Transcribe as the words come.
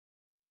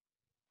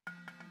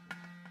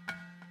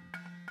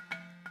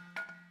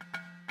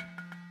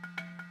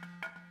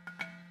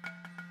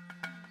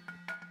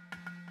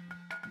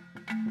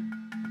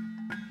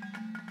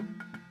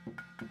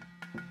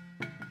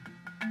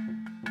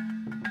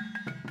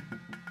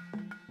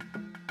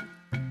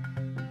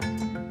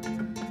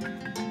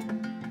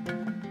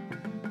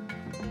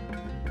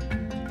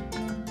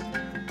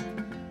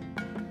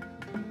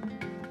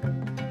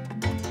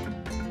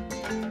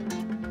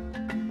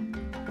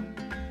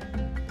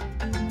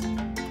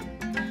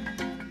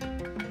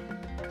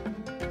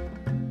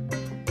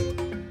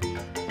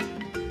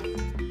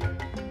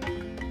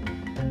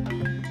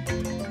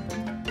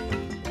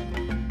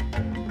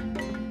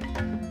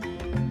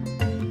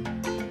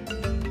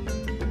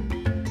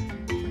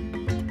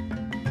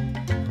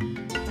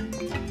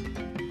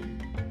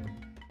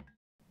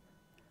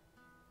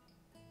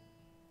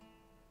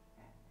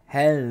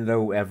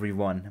Hello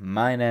everyone,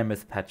 my name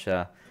is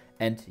Pacha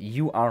and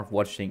you are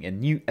watching a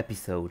new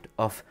episode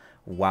of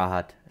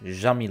Wahat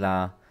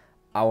Jamila,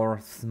 our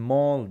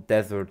small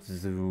desert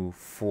zoo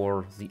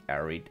for the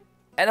arid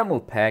animal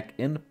pack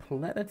in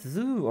Planet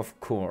Zoo, of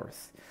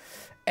course.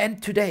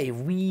 And today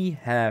we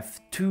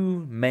have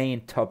two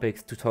main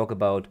topics to talk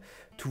about,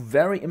 two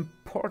very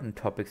important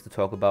topics to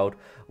talk about.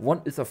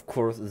 One is of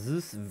course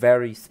this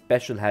very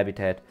special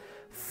habitat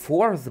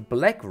for the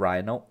black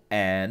rhino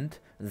and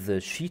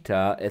the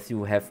cheetah, as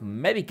you have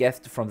maybe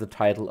guessed from the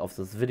title of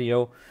this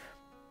video.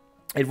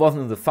 It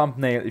wasn't in the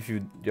thumbnail. If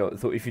you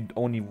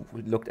only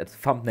looked at the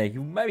thumbnail,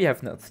 you maybe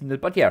have not seen it.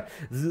 But yeah,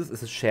 this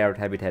is a shared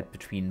habitat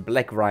between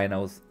black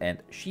rhinos and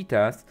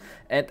cheetahs,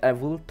 and I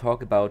will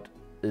talk about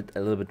it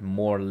a little bit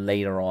more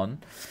later on.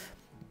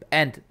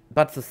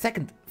 But the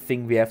second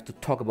thing we have to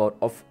talk about,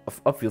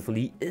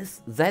 obviously,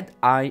 is that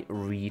I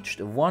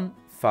reached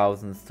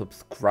 1,000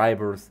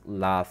 subscribers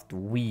last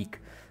week.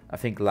 I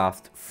think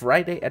last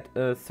Friday at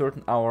a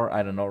certain hour.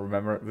 I don't know,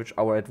 remember which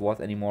hour it was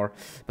anymore.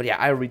 But yeah,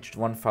 I reached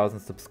 1,000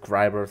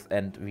 subscribers,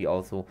 and we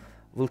also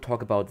will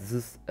talk about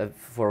this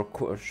for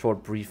a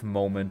short brief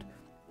moment,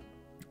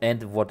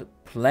 and what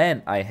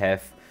plan I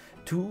have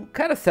to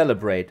kind of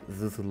celebrate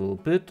this a little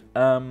bit,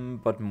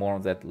 but more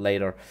on that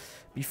later.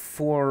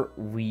 Before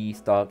we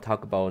start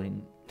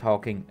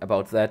talking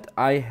about that,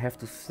 I have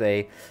to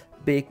say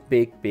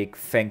big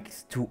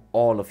thanks to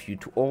all of you,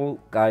 to all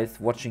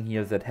guys watching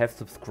here that have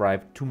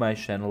subscribed to my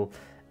channel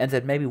and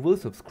that maybe will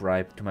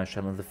subscribe to my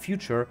channel in the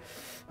future.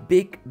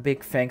 Big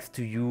thanks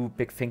to you,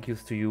 big thank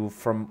yous to you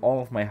from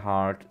all of my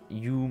heart.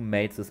 You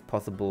made this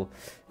possible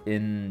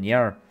in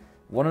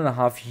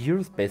 1.5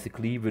 years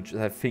basically, which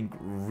I think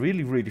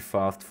really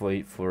fast for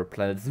a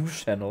Planet Zoo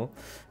channel,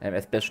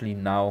 especially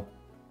now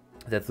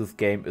that this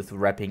game is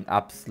wrapping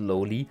up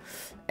slowly.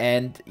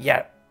 And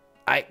yeah,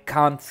 I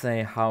can't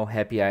say how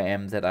happy I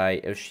am that I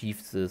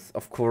achieved this.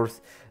 Of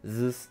course,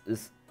 this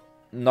is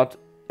not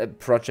a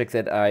project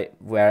that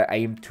where I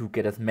aim to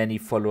get as many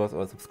followers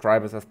or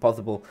subscribers as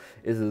possible.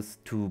 It is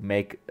to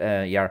make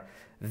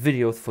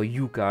videos for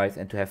you guys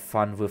and to have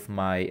fun with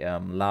my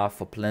love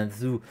for Planet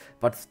Zoo.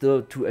 But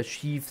still, to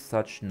achieve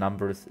such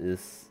numbers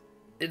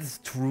it's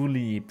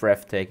truly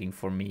breathtaking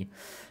for me.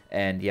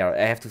 And yeah,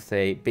 I have to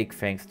say big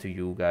thanks to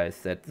you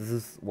guys that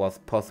this was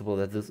possible,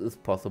 that this is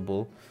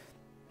possible.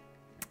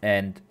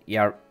 And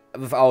yeah,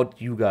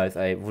 without you guys,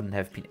 I wouldn't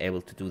have been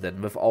able to do that.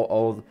 And without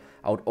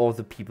all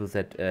the people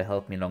that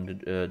helped me along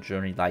the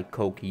journey, like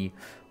Koki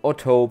or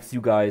Topes,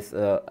 you guys,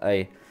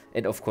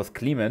 and of course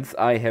Clemens,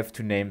 I have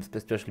to name,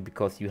 especially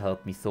because you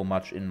helped me so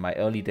much in my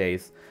early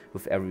days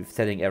with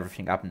setting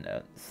everything up and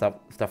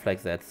stuff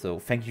like that. So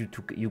thank you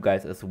to you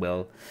guys as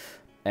well.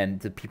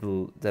 And the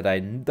people that I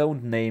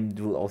don't name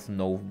will also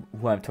know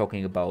who I'm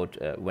talking about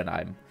when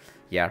I'm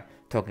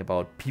talking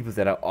about people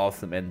that are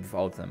awesome, and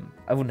without them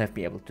I wouldn't have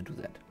been able to do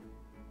that.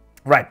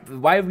 Right,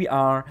 while we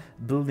are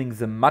building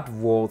the mud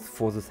walls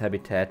for this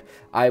habitat,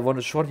 I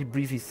want to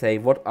briefly say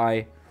what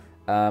I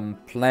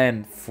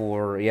plan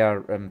for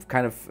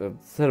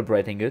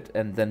celebrating it,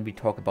 and then we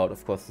talk about,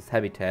 of course, this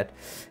habitat.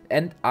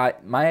 And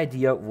my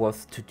idea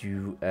was to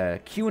do a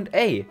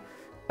Q&A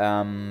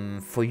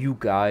for you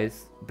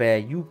guys, where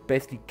you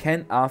basically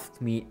can ask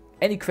me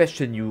any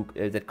question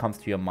that comes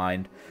to your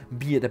mind,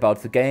 be it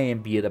about the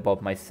game, be it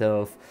about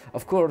myself.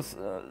 Of course,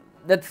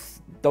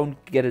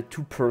 don't get it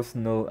too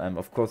personal.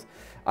 Of course,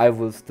 I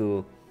will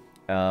still,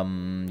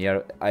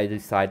 I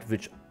decide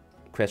which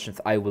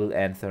questions I will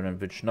answer and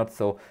which not.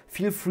 So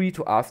feel free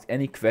to ask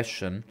any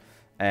question,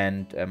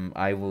 and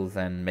I will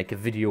then make a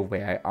video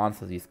where I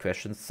answer these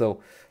questions.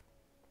 So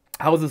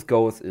how this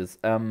goes is,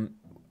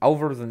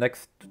 over the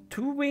next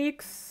 2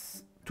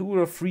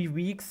 or 3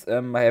 weeks,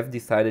 I haven't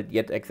decided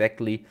yet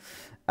exactly,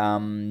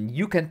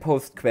 you can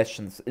post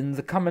questions in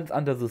the comments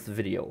under this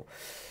video.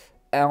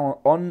 I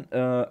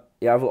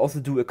will also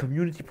do a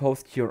community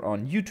post here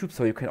on YouTube,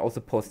 so you can also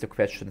post your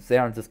questions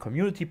there in this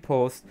community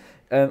post.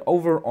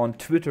 Over on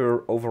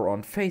Twitter, over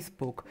on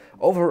Facebook,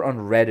 over on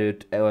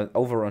Reddit,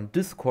 over on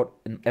Discord,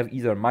 in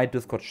either my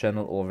Discord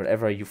channel or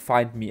wherever you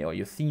find me or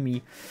you see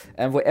me.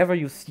 And wherever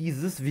you see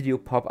this video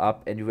pop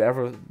up, and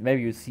wherever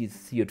maybe you see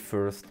it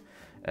first,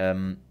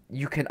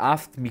 you can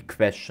ask me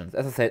questions,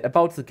 as I said,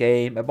 about the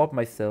game, about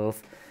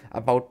myself,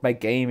 about my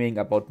gaming,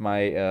 about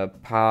my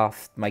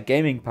past, my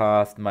gaming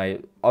past, my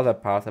other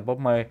past, about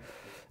my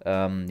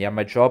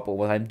my job or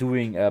what I'm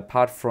doing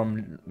apart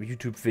from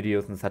YouTube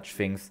videos and such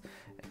things.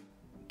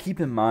 Keep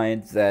in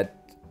mind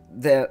that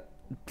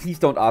please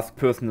don't ask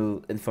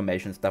personal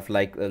information stuff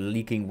like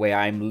leaking where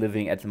I'm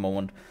living at the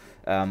moment,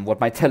 what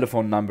my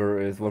telephone number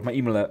is, what my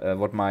email,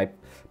 what my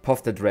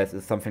post address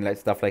is, something like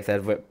stuff like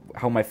that,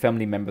 how my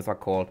family members are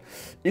called.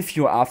 If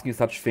you're asking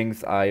such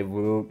things, I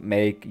will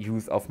make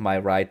use of my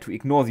right to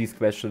ignore these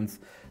questions.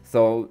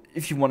 So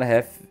if you want to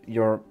have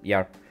your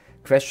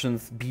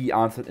questions be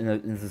answered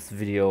in this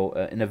video,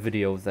 in a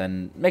video,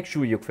 then make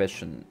sure your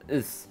question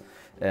is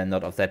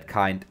not of that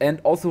kind. And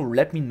also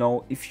let me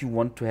know if you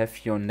want to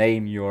have your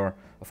name, your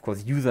of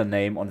course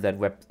username on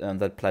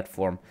that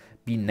platform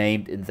be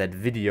named in that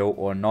video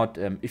or not.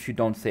 If you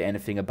don't say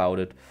anything about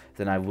it,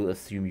 then I will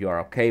assume you are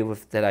okay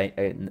with that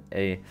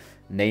I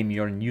name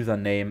your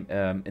username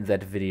in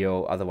that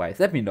video. Otherwise,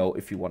 let me know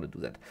if you want to do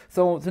that.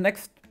 So the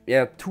next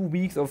 2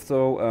 weeks or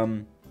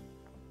so,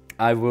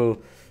 I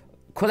will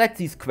collect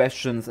these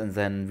questions and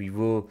then we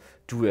will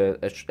do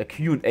a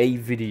Q&A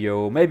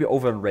video, maybe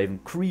over in Raven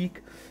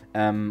Creek,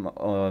 in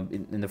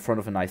the front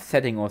of a nice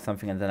setting or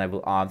something, and then I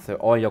will answer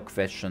all your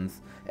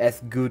questions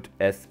as good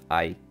as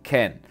I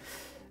can.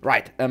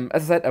 Right, as I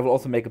said, I will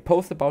also make a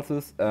post about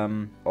this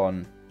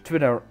on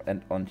Twitter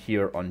and on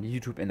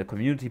YouTube in the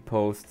community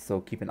post,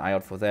 so keep an eye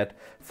out for that,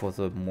 for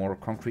the more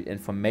concrete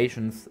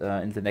informations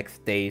in the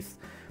next days,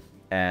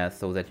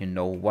 so that you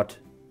know what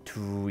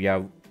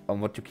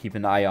to keep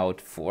an eye out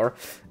for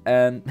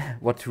and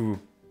what to,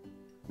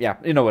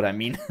 you know what I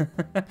mean.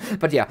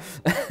 But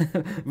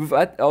with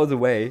that out of the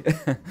way,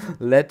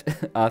 let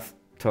us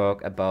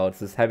talk about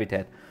this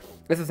habitat.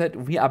 As I said,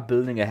 we are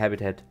building a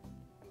habitat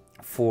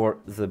for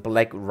the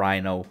black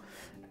rhino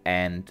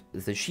and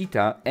the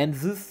cheetah, and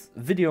this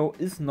video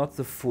is not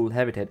the full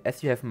habitat,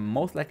 as you have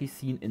most likely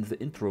seen in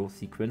the intro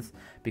sequence,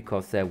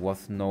 because there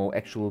was no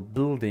actual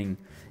building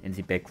in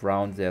the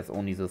background. There's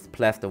only this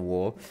plaster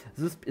wall.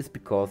 This is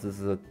because this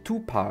is a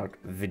two-part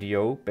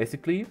video,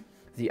 basically.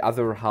 The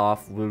other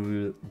half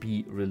will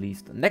be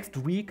released next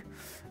week,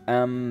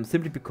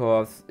 simply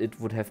because it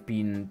would have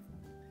been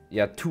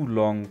too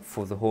long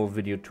for the whole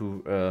video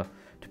to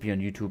be on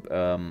YouTube,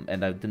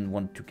 and I didn't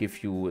want to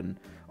give you an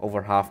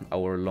over half an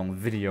hour long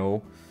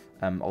video.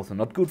 Also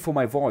not good for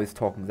my voice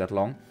talking that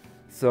long,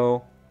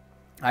 so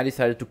I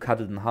decided to cut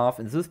it in half.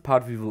 In this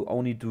part we will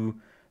only do,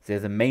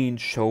 there's a main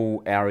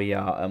show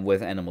area where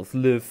the animals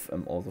live,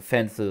 all the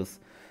fences,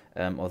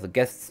 all the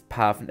guests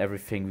path and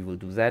everything. We will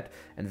do that,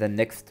 and then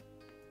next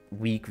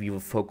week we will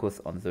focus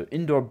on the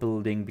indoor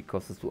building,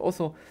 because this will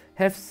also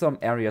have some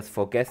areas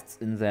for guests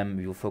in them.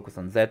 We will focus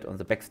on that, on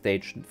the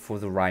backstage for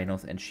the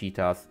rhinos and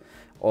cheetahs,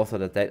 also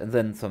that, and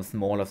then some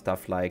smaller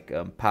stuff like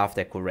path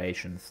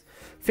decorations,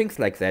 things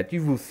like that.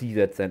 You will see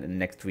that then in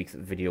next week's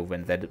video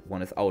when that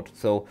one is out.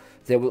 So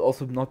there will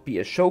also not be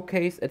a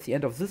showcase at the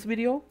end of this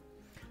video,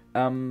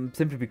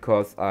 simply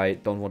because I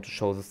don't want to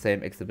show the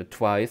same exhibit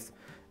twice,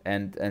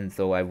 and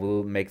so I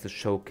will make the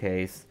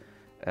showcase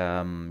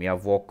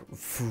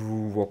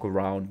walk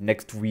around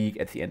next week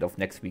at the end of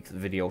next week's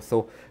video.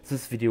 So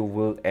this video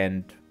will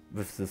end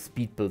with the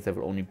speed build. There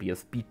will only be a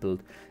speed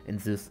build in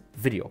this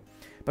video.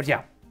 But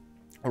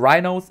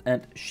rhinos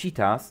and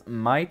cheetahs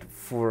might,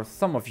 for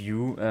some of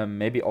you,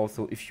 maybe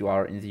also if you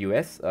are in the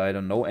US, I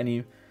don't know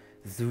any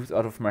zoos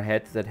out of my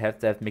head that have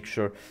that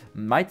mixture,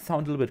 might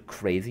sound a little bit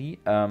crazy,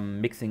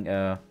 mixing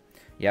a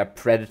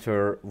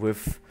predator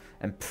with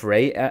a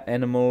prey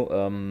animal,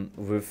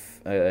 with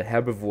a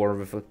herbivore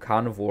with a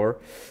carnivore,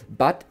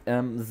 but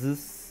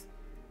this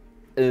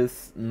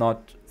is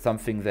not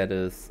something that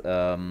is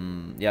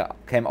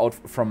came out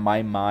from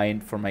my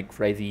mind, from my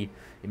crazy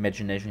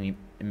imaginary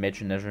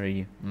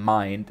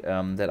mind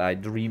that I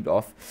dreamed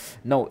of.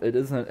 No, it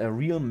is a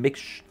real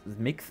mix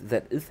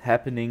that is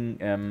happening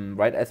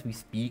right as we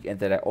speak, and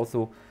that I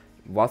also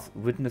was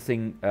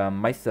witnessing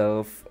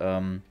myself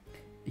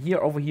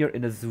over here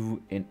in a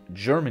zoo in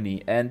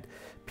Germany. And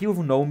people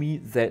who know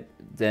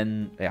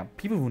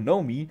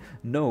me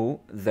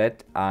know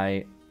that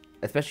I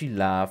especially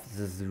love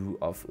the zoo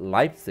of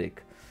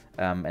Leipzig,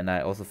 and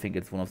I also think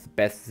it's one of the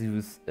best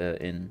zoos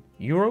in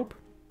Europe,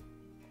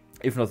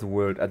 if not the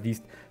world, at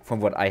least from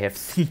what I have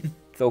seen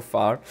so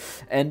far.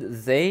 And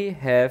they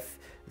have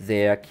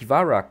their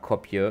Kivara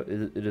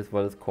Kopje, it is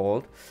what it's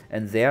called,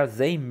 and there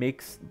they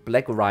mix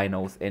black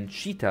rhinos and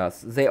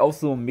cheetahs. They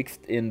also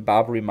mixed in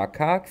Barbary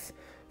macaques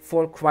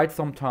for quite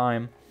some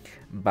time,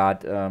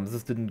 but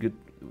this didn't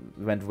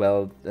went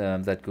well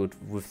that good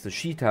with the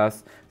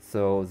cheetahs.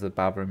 So the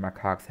Barbary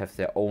macaques have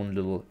their own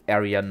little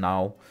area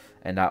now,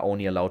 and are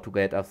only allowed to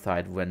get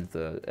outside when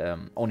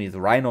only the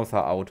rhinos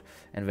are out,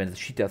 and when the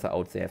cheetahs are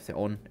out they have their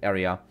own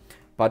area.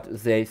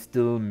 But they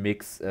still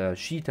mix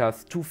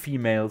cheetahs, 2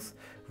 females,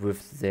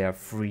 with their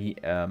 3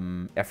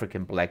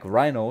 African black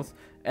rhinos,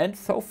 and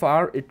so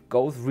far it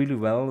goes really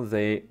well.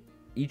 They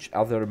each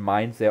other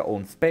mind their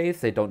own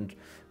space. They don't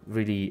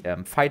really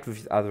fight with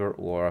each other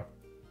or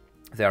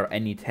there are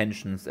any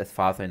tensions, as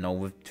far as I know,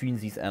 between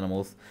these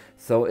animals.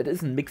 So it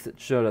is a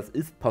mixture that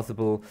is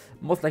possible,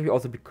 most likely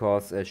also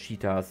because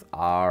cheetahs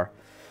are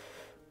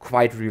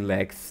quite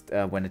relaxed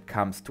when it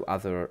comes to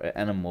other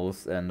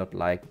animals, not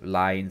like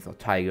lions or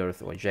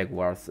tigers or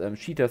jaguars.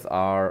 Cheetahs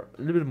are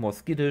a little bit more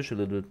skittish, a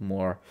little bit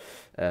more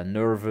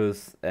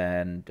nervous,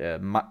 and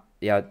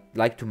yeah,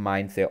 like to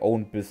mind their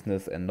own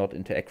business and not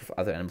interact with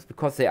other animals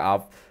because they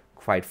are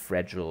quite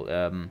fragile.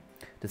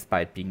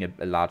 Despite being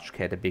a large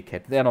cat, a big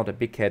cat. They are not a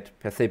big cat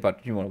per se,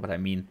 but you know what I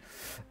mean.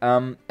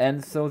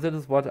 And so that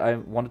is what I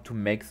wanted to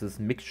make this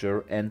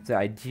mixture, and the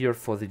idea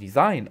for the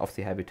design of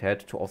the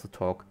habitat, to also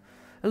talk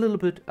a little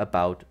bit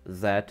about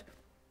that,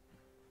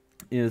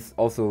 is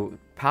also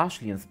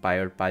partially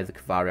inspired by the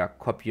Kvaria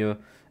Kopje.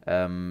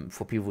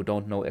 For people who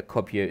don't know, a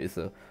kopje is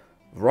a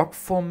rock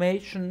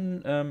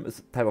formation, is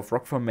a type of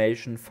rock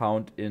formation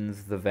found in the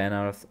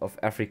savannas of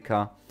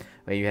Africa,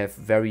 where you have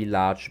very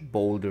large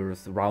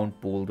boulders, round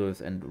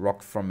boulders and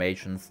rock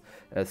formations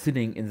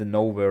sitting in the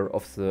nowhere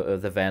of the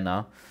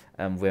savanna,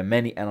 where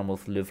many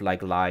animals live,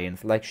 like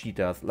lions, like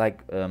cheetahs,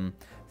 like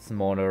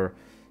smaller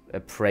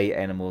prey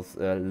animals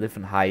live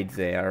and hide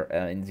there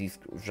in these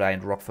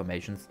giant rock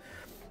formations.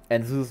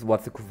 And this is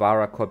what the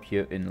Kvaria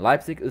Kopje in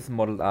Leipzig is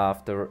modeled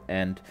after,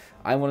 and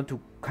I wanted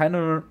to kind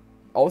of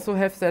also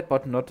have that,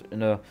 but not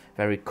in a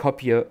very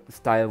Kopje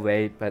style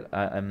way, but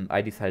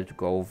I decided to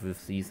go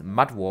with these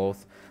mud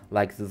walls,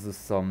 like this is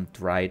some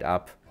dried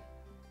up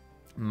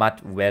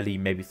mud valley,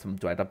 maybe some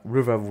dried up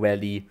river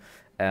valley,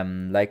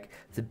 like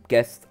the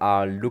guests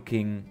are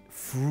looking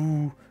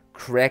through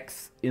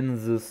cracks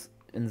in this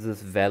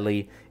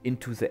valley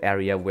into the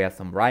area where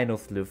some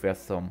rhinos live, where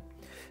some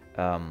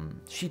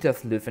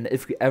cheetahs live. And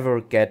if we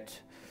ever get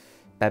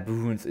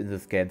baboons in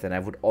this game, then I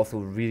would also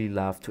really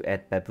love to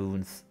add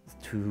baboons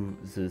to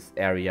this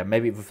area,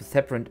 maybe with a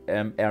separate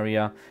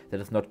area that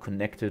is not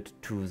connected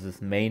to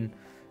this main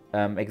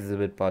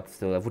exhibit, but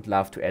still I would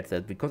love to add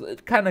that because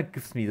it kind of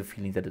gives me the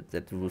feeling that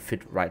it will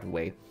fit right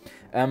away.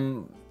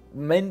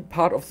 Main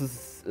part of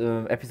this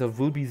episode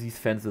will be these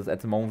fences.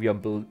 At the moment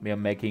we are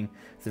making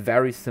the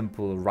very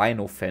simple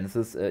rhino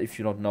fences. If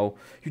you don't know,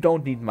 you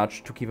don't need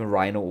much to keep a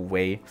rhino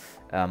away,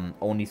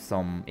 only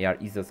some,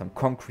 either some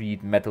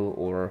concrete, metal,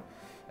 or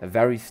a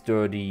very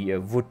sturdy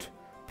wood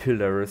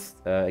pillars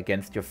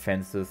against your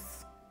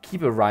fences.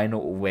 Keep a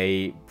rhino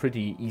away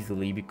pretty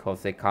easily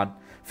because they can't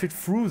fit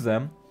through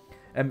them.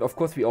 And of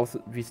course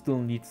we still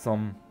need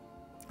some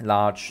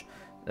large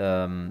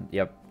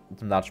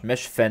some large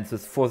mesh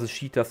fences for the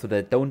cheetahs so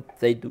that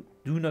they do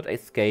not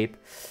escape.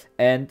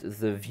 And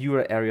the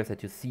viewer areas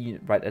that you see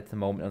right at the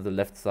moment on the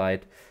left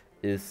side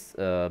is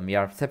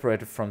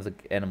separated from the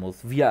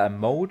animals via a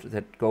moat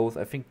that goes,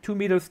 I think, 2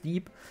 meters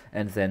deep,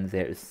 and then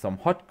there is some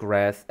hot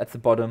grass at the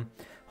bottom.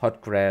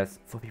 Hot grass,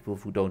 for people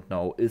who don't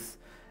know, is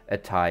a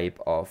type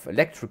of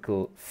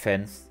electrical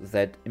fence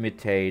that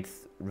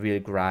imitates real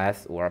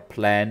grass or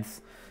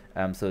plants,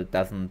 so it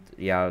doesn't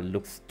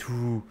looks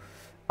too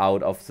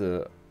out of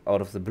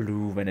the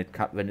blue when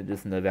it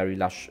is in a very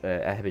lush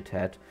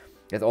habitat.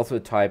 There's also a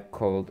type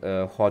called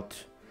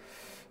hot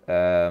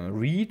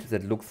reed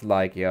that looks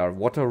like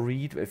water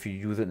reed if you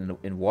use it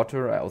in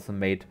water. I also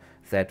made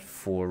that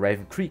for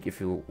Raven Creek if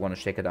you want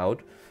to check it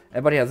out.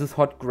 But this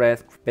hot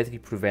grass basically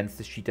prevents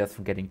the cheetahs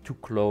from getting too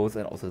close,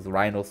 and also the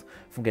rhinos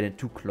from getting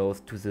too close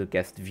to the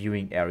guest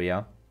viewing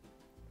area.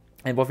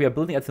 And what we are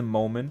building at the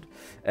moment,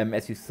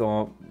 as you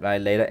saw, I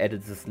later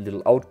added this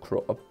little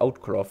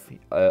outcrop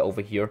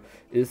over here,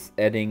 is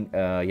adding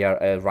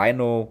a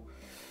rhino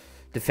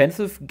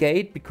defensive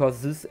gate,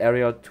 because this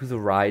area to the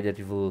right that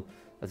you will,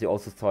 as you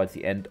also saw at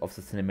the end of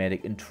the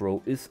cinematic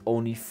intro, is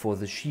only for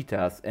the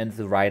cheetahs, and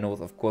the rhinos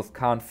of course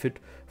can't fit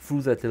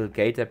through that little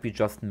gate that we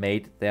just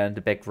made there in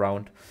the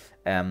background.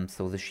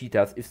 So the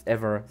cheetahs, if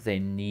ever they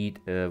need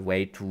a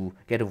way to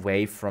get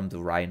away from the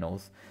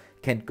rhinos,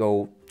 can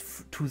go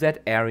to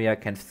that area,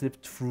 can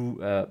slip through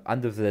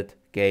under that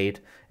gate,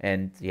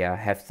 and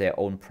have their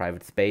own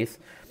private space.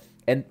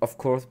 And of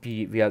course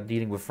we are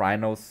dealing with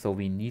rhinos, so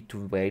we need a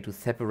way to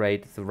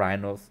separate the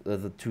rhinos,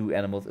 the two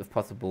animals, if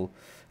possible.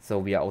 So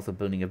we are also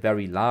building a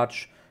very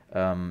large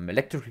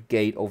electrical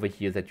gate over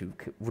here that you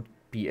would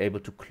be able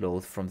to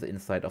close from the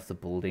inside of the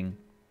building,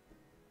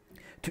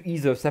 to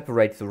either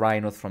separate the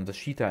rhinos from the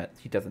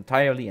cheetahs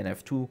entirely and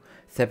have two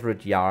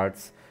separate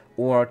yards,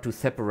 or to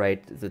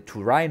separate the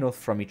two rhinos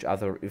from each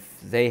other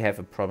if they have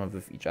a problem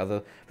with each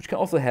other, which can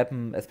also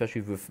happen especially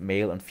with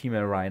male and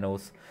female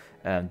rhinos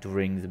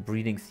during the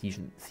breeding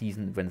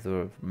season when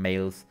the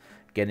males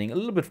getting a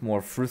little bit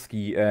more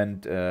frisky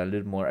and a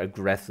little more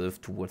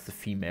aggressive towards the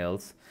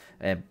females.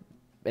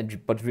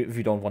 But if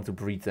we don't want to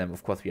breed them,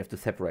 of course we have to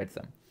separate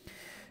them.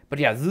 But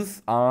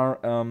these are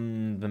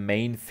the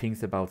main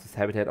things about this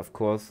habitat. Of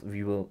course,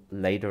 we will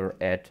later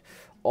add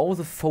all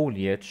the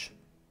foliage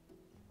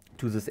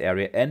to this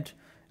area, and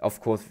Of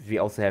course, we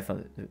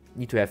also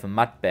need to have a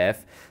mud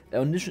bath.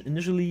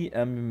 Initially,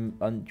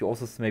 and you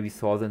also maybe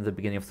saw that in the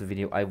beginning of the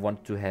video, I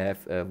want to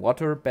have a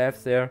water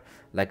bath there,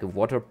 like a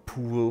water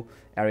pool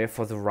area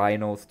for the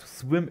rhinos to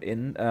swim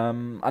in,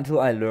 until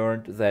I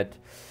learned that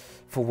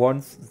for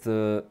once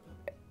the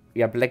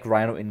black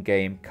rhino in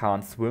game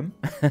can't swim.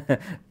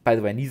 By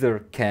the way, neither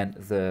can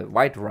the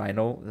white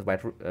rhino, the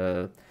white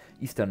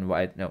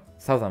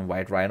southern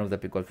white rhino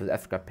that we got with the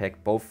Africa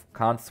pack. Both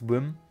can't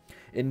swim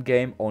in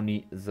game,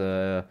 only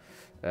the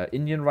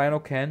Indian rhino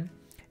can.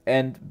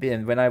 And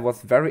when I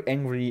was very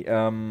angry,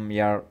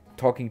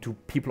 talking to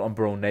people on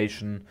Bro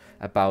Nation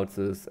about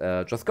this,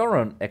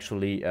 Jaskaran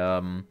actually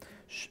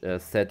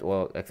said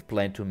or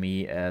explained to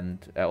me,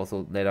 and I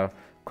also later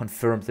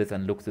confirmed this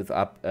and looked this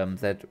up,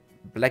 that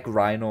black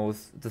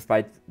rhinos,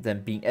 despite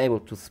them being able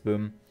to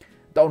swim,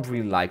 don't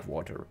really like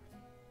water.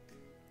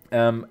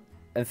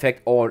 In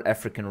fact, all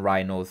African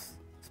rhinos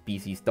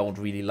species don't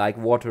really like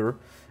water.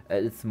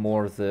 It's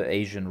more the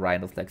Asian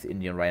rhinos, like the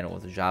Indian rhino or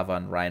the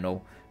Javan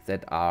rhino,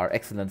 that are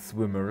excellent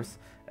swimmers.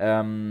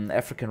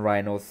 African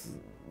rhinos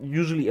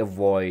usually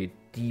avoid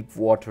deep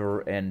water,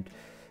 and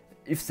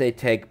if they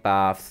take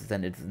baths,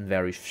 then it's in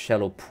very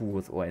shallow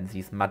pools or in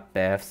these mud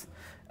baths,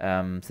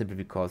 simply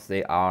because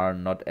they are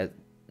not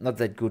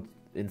that good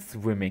in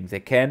swimming. They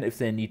can if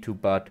they need to,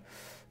 but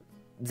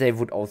they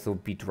would also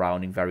be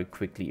drowning very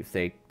quickly if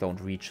they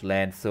don't reach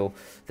land. So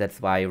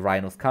that's why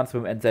rhinos can't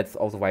swim, and that's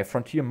also why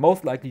Frontier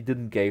most likely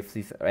didn't give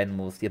these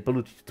animals the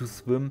ability to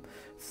swim.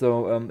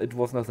 So it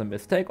was not a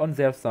mistake on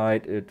their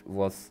side. It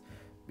was,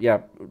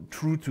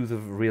 true to the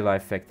real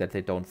life fact that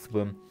they don't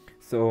swim.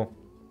 So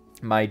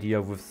my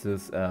idea with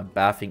this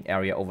bathing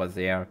area over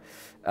there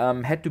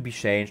had to be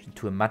changed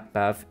into a mud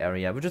bath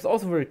area, which is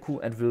also very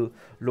cool and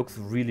looks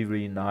really,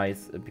 really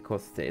nice,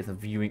 because there is a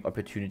viewing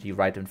opportunity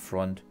right in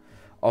front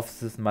of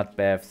this mud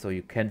bath, so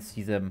you can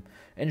see them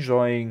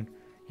enjoying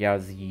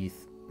these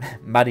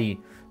muddy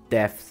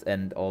deaths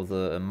and all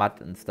the mud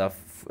and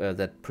stuff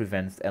that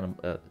prevents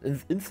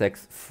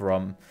insects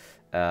from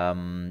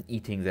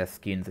eating their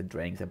skins and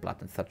draining their blood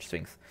and such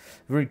things.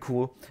 Very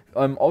cool.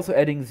 I'm also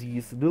adding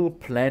these little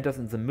planters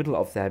in the middle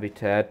of the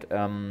habitat,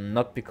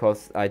 not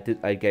because I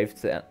gave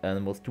the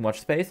animals too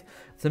much space,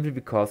 simply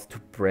because to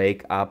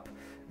break up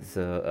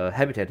the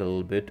habitat a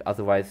little bit.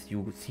 Otherwise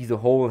you see the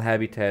whole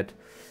habitat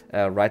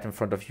right in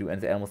front of you,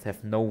 and the animals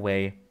have no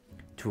way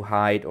to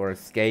hide or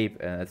escape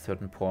at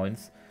certain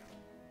points.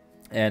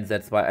 And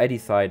that's why I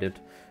decided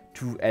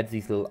to add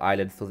these little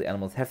islands, so the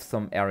animals have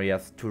some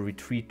areas to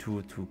retreat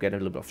to get a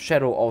little bit of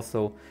shadow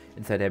also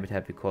inside the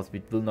habitat, because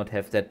we will not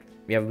have that.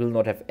 We will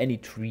not have any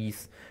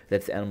trees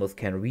that the animals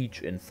can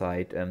reach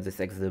inside this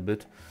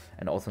exhibit,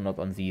 and also not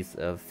on these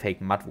fake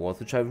mud walls,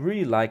 which I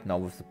really like now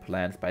with the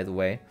plants, by the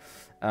way.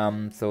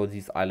 So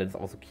these islands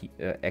also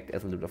act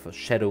as a little bit of a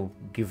shadow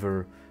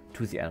giver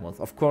to the animals.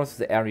 Of course,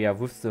 the area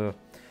with the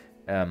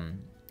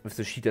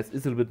cheetahs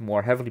is a little bit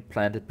more heavily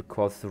planted,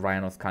 because the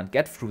rhinos can't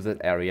get through that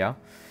area.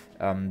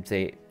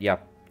 They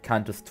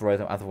can't destroy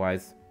them.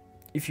 Otherwise,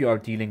 if you are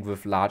dealing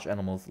with large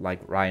animals like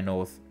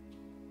rhinos,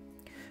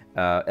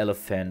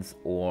 elephants,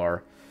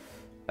 or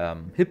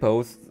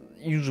hippos,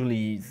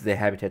 usually the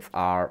habitats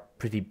are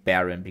pretty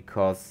barren,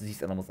 because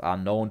these animals are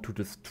known to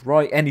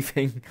destroy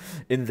anything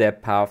in their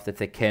path that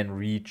they can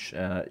reach,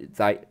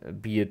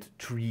 be it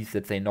trees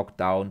that they knock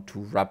down to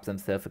rub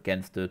themselves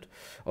against it,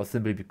 or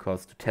simply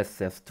because to test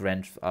their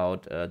strength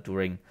out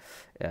during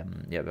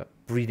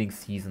breeding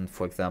season,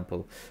 for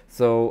example.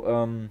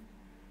 So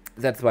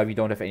that's why we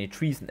don't have any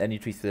trees, and any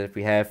trees that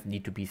we have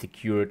need to be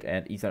secured,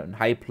 and either in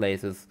high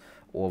places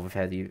or with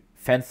heavy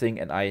fencing,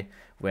 and I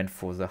went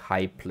for the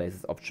high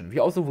places option. We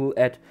also will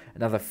add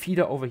another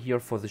feeder over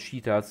here for the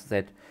cheetahs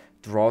that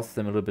draws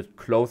them a little bit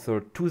closer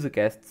to the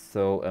guests,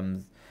 so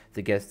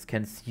the guests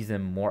can see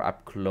them more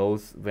up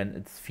close when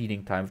it's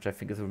feeding time, which I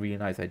think is a really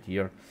nice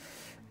idea.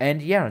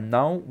 And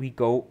now we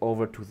go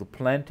over to the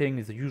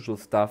planting, the usual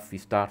stuff. We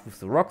start with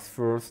the rocks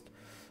first,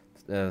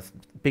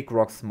 big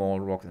rocks, small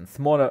rocks, and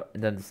smaller,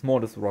 and then the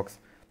smallest rocks,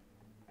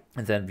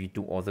 and then we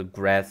do all the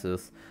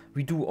grasses.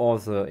 We do all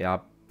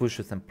the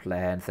bushes and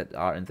plants that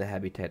are in the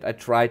habitat. I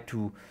try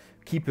to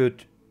keep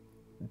it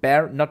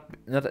barren,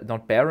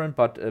 not barren,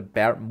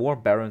 but more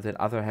barren than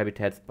other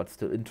habitats, but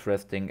still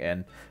interesting.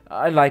 And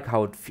I like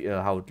how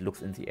it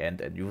looks in the end.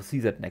 And you will see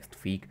that next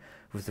week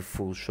with the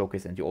full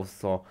showcase. And you also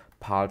saw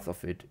parts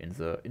of it in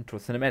the intro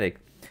cinematic.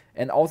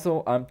 And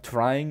also, I'm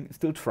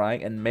still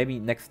trying, and maybe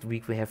next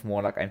week we have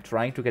more luck. I'm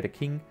trying to get a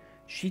king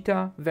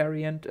cheetah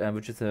variant,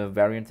 which is a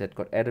variant that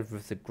got added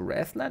with the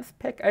grasslands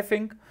pack, I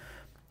think.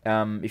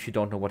 If you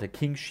don't know what a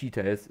king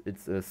cheetah is,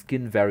 it's a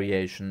skin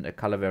variation, a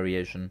color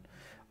variation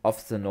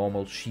of the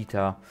normal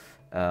cheetah,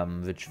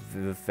 which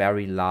with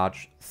very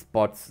large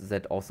spots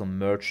that also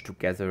merge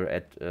together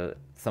at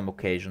some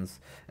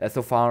occasions.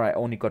 So far I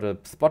only got a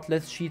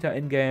spotless cheetah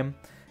in game,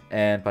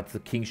 but the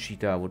king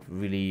cheetah would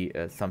really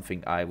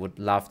something I would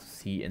love to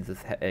see in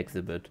this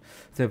exhibit,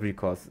 simply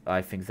because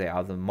I think they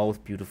are the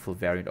most beautiful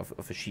variant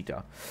of a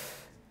cheetah.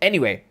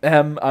 Anyway,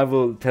 I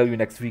will tell you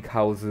next week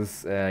how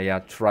this,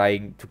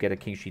 trying to get a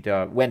king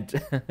cheetah went.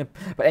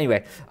 But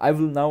anyway, I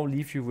will now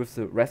leave you with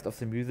the rest of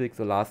the music,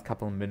 the last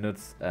couple of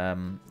minutes,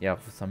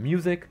 with some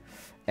music.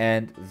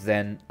 And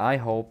then I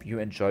hope you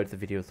enjoyed the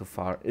video so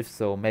far. If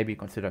so, maybe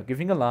consider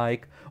giving a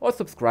like or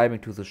subscribing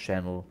to the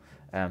channel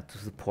to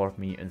support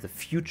me in the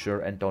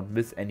future and don't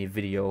miss any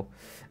video.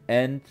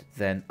 And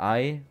then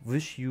I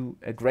wish you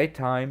a great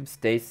time,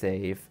 stay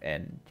safe,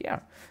 and yeah,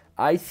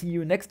 I see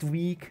you next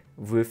week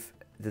with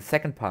the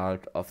second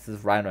part of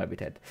this rhino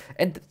habitat.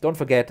 And don't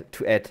forget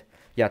to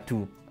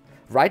to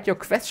write your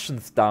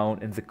questions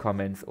down in the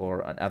comments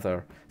or on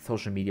other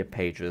social media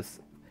pages.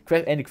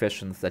 Any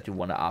questions that you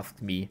want to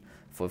ask me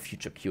for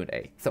future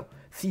Q&A. So,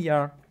 see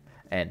ya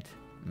and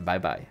bye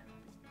bye.